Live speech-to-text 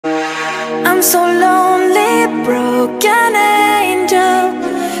I'm so lonely, broken angel.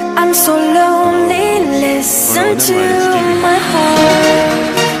 I'm so lonely, listen to my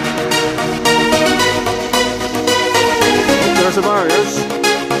heart. There's the barriers.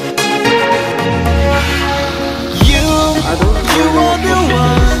 You are the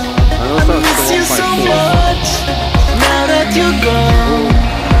one. I miss you so much. Now that you're gone,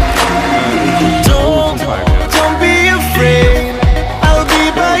 don't be afraid. I'll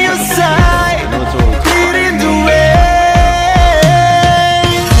be by your side, leading the way.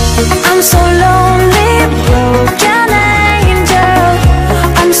 I'm so lonely, broken angel.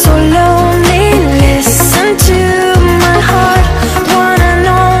 I'm so lonely, listen to my heart. One and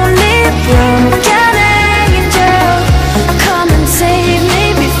only broken angel. Come and save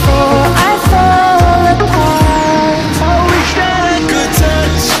me before I fall apart. I wish that I could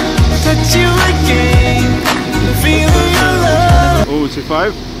touch you again. Feel your love.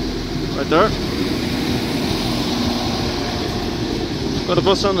 025, right there. Got a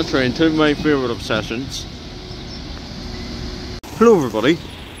bus on the train, two of my favourite obsessions. Hello everybody,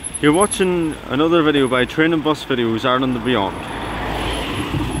 you're watching another video by Train and Bus Videos Ireland and Beyond.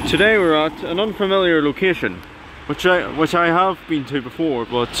 Today we're at an unfamiliar location, which I have been to before,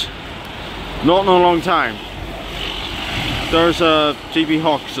 but not in a long time. There's a GB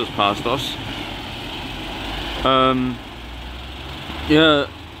Hawks just past us. We're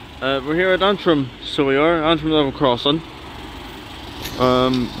here at Antrim, so we are, Antrim level crossing.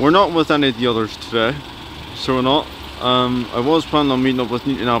 We're not with any of the others today, so we're not. I was planning on meeting up with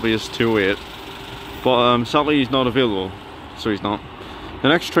Newton Abbey's 208, but sadly he's not available, so he's not. The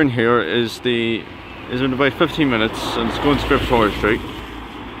next train here is in about 15 minutes, and it's going to Victoria Street.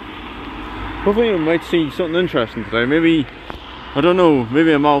 Hopefully we might see something interesting today, maybe, I don't know,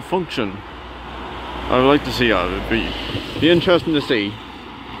 maybe a malfunction. I would like to see that, it would be interesting to see.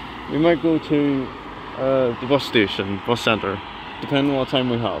 We might go to the bus station, bus centre, depending on what time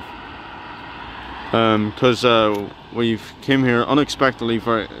we have. Because we've came here unexpectedly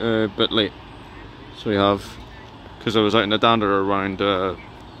a bit late. So we have, because I was out in the dander around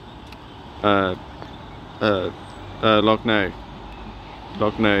Loughney,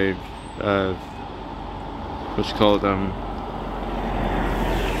 what's it called,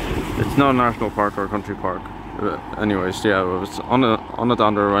 it's not a national park or a country park. Anyways, yeah, it was on a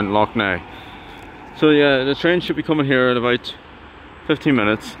dander around Loughney. So yeah, the train should be coming here in about 15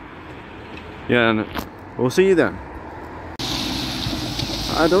 minutes. Yeah, and we'll see you then.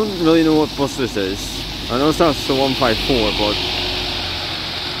 I don't really know what bus this is. I know it's not the 154, but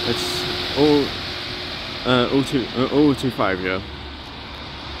it's 025, yeah.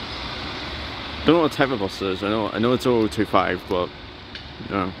 Don't know what type of bus it is. I know it's 025, but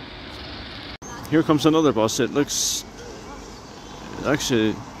no. Here comes another bus. It looks,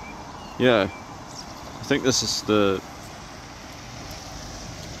 actually, yeah, I think this is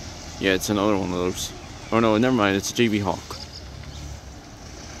yeah, it's another one of those. Oh no, never mind, it's a GB Hawk.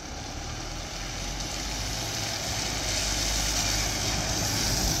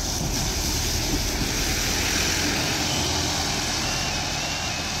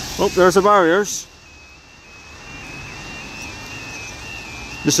 Oh, there's the barriers.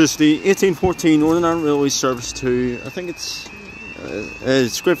 This is the 1814 Northern Ireland Railway service to, I think it's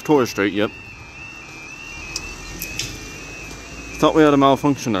Victoria Street, yep. Thought we had a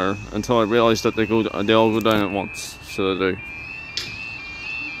malfunction there until I realised that they all go down at once, so they do.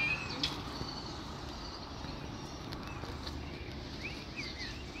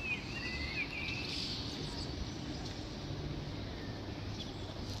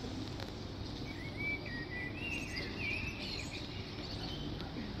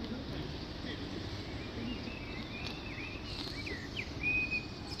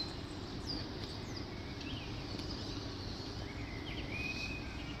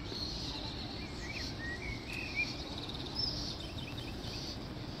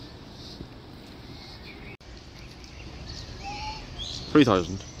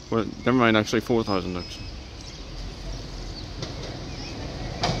 $3,000. Well, never mind, actually 4,000 actually.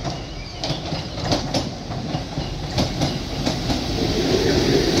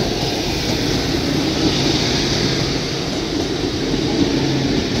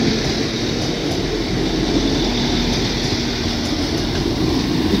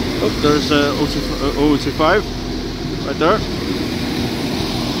 Oh, there's 025 right there.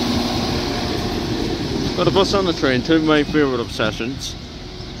 Got a bus on the train, two of my favourite obsessions.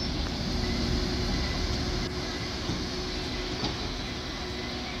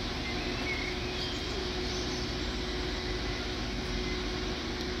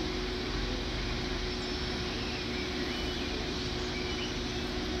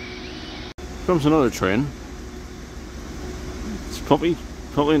 comes another train. It's probably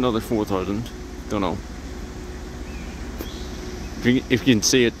another 4,000. Don't know. If you can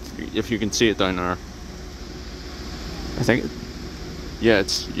see it, down there. I think. Yeah,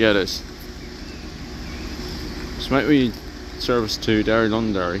 it is. This might be service to Derry,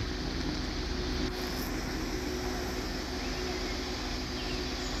 Londonderry.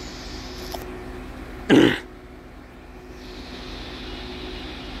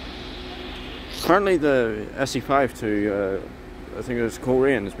 Currently the SE5 to I think it was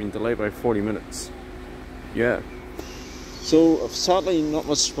Korean has been delayed by 40 minutes. Yeah. So sadly not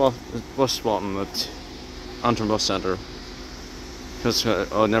much bus spotting at Antrim bus centre. Because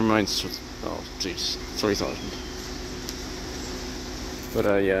oh never mind. Oh jeez, 3,000.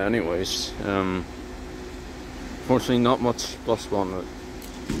 But yeah. Anyways, fortunately not much bus spotting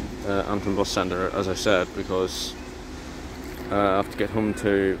at Antrim bus centre, as I said, because I have to get home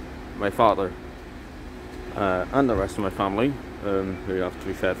to my father and the rest of my family, who have to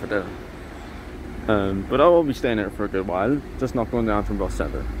be fed for dinner. But I will be staying there for a good while, just not going to Antrim bus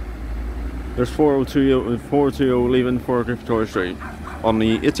centre. There's 420 leaving for Victoria Street on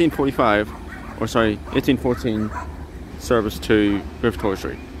the 1814 service to Victoria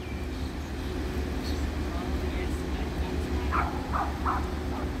Street.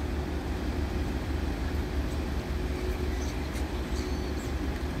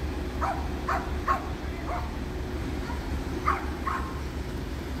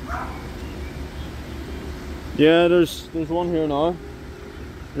 Yeah, there's one here now.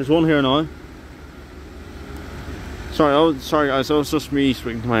 There's one here now. Sorry guys, that was just me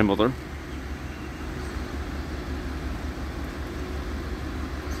speaking to my mother.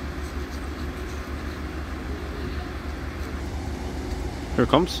 Here it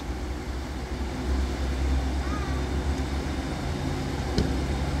comes.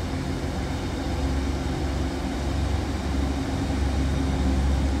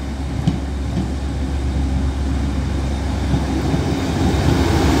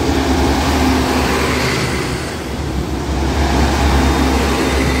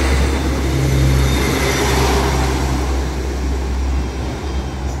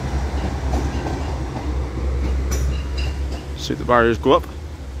 See the barriers go up.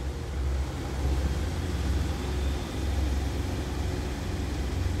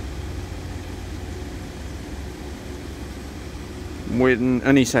 I'm waiting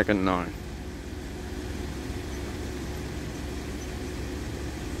any second now.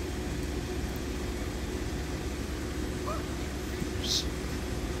 Oops.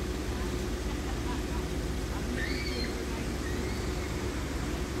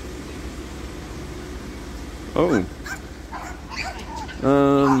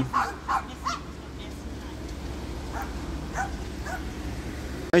 Oh.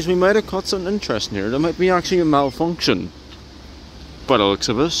 Guys, we might have caught something interesting here. There might be actually a malfunction by the looks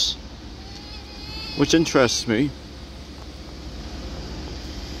of us, which interests me.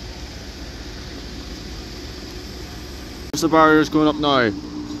 There's the barriers going up now.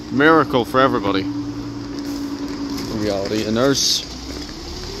 Miracle for everybody. In reality, and there's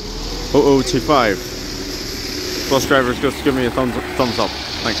 0025. Bus drivers, just give me a thumbs up.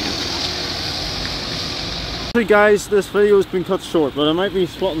 Thank you. Hey guys, this video has been cut short, but I might be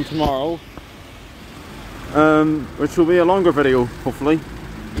spotting tomorrow, which will be a longer video, hopefully.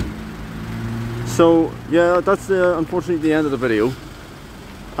 So yeah, that's unfortunately the end of the video,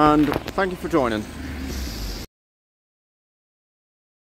 and thank you for joining.